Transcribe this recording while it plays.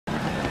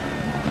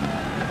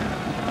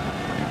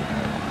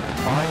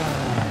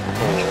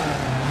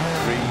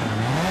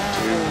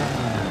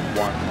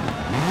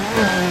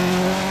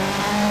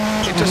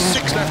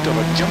of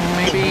a jump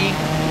maybe,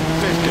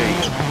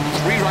 50.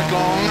 3 right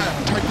long,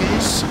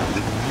 tightens,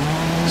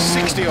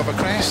 60 of a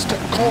crest,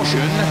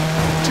 caution,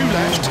 2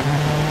 left,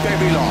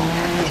 very long,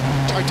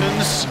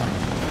 tightens,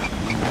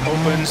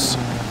 opens,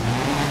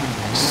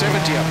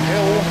 70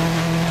 uphill,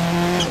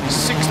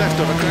 6 left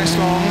of a crest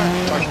long,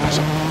 tightens,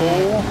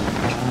 4,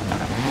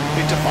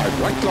 into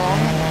 5 right long,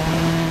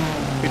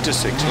 into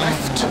 6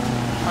 left,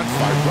 and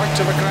 5 right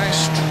of a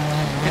crest,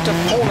 into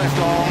 4 left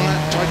long,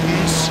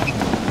 tightens,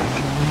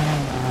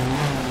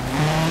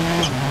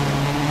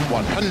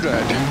 100,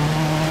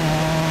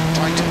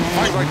 tight,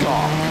 5 right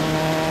long,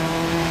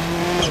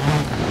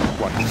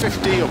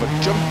 150 over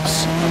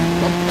jumps and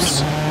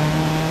bumps,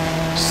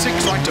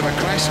 6 right of a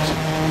crest,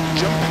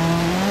 jump,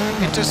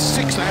 into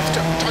 6 left,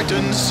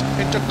 tightens,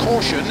 into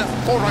caution,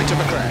 4 right of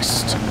a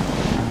crest,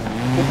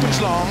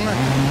 opens long,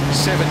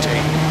 70,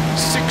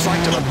 6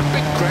 right of a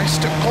big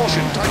crest,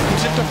 caution,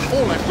 tightens into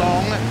 4 left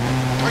long,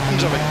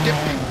 tightens of a dip,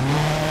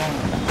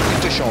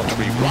 into short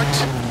 3 right,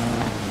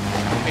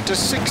 into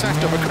 6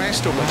 left of a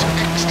crest, opens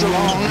extra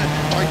long,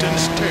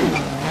 tightens 2,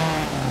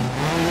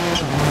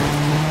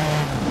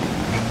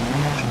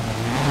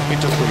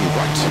 into 3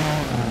 right,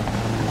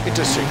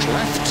 into 6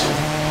 left,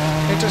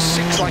 into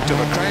 6 right of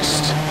a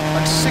crest,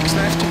 and 6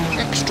 left,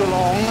 extra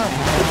long,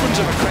 opens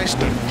of a crest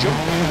and jump,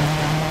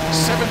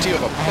 70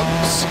 of a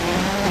bumps,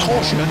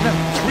 caution,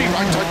 3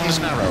 right, tightens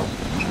narrow,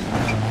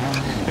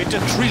 into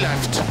 3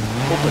 left,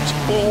 opens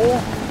 4,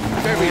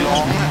 very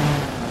long,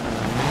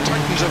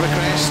 tightens of a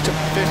crest,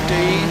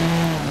 50,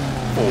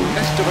 4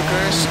 left of a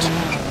crest,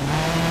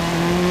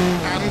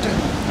 and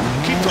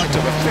keep right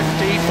of a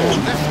 50,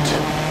 4 left,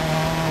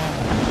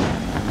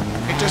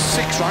 into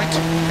 6 right,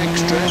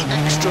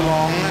 extra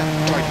long,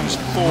 tightens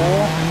 4,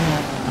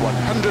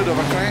 100 of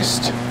a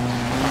crest,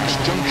 past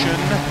junction,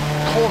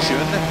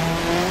 caution,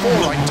 4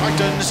 right,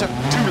 tightens, 2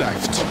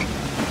 left,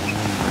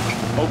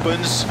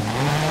 opens,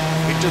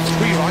 into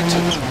 3 right,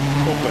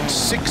 opens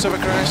 6 of a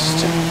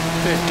crest,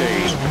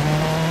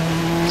 50,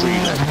 3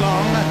 left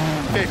long,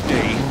 50,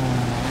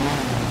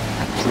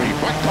 3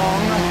 right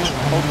long,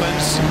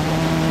 opens,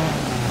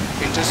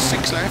 into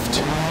 6 left,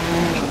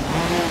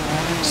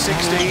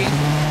 60,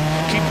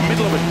 keep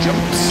middle of it,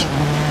 jumps,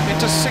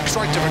 into 6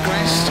 right of a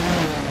crest,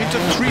 into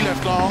 3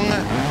 left long,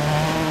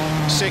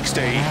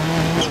 60, 3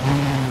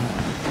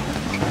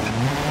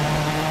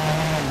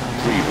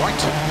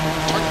 right,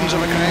 tightens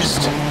of a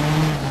crest,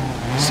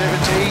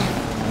 70,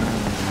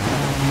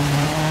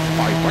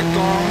 5 right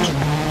long,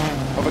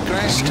 of a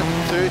crest,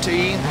 30,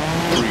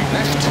 3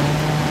 left,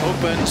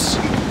 opens,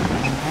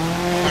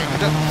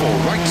 and 4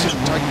 right,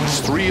 tightens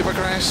 3 of a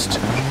crest,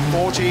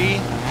 40,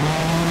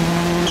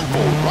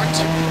 4 right,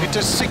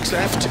 into 6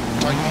 left,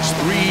 tightens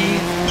 3,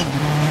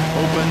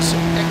 opens,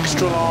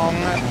 extra long,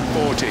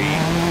 40,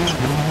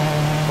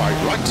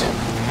 5 right,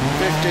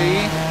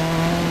 50,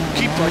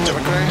 keep right of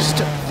a crest,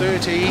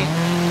 30,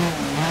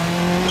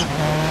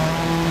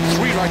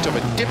 3 right of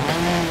a dip,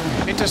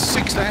 into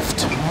 6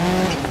 left,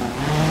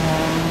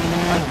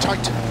 and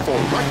tight, 4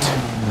 right,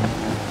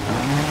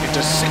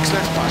 into 6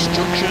 left past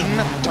junction,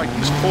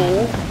 tightens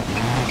 4,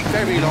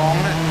 very long,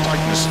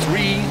 tightens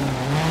 3,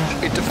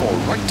 into 4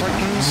 right,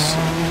 tightens,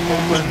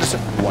 opens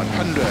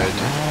 100,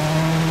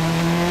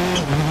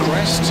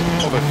 crest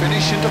of a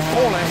finish into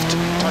 4 left,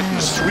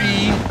 tightens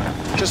 3,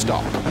 to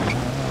stop,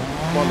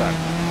 well done.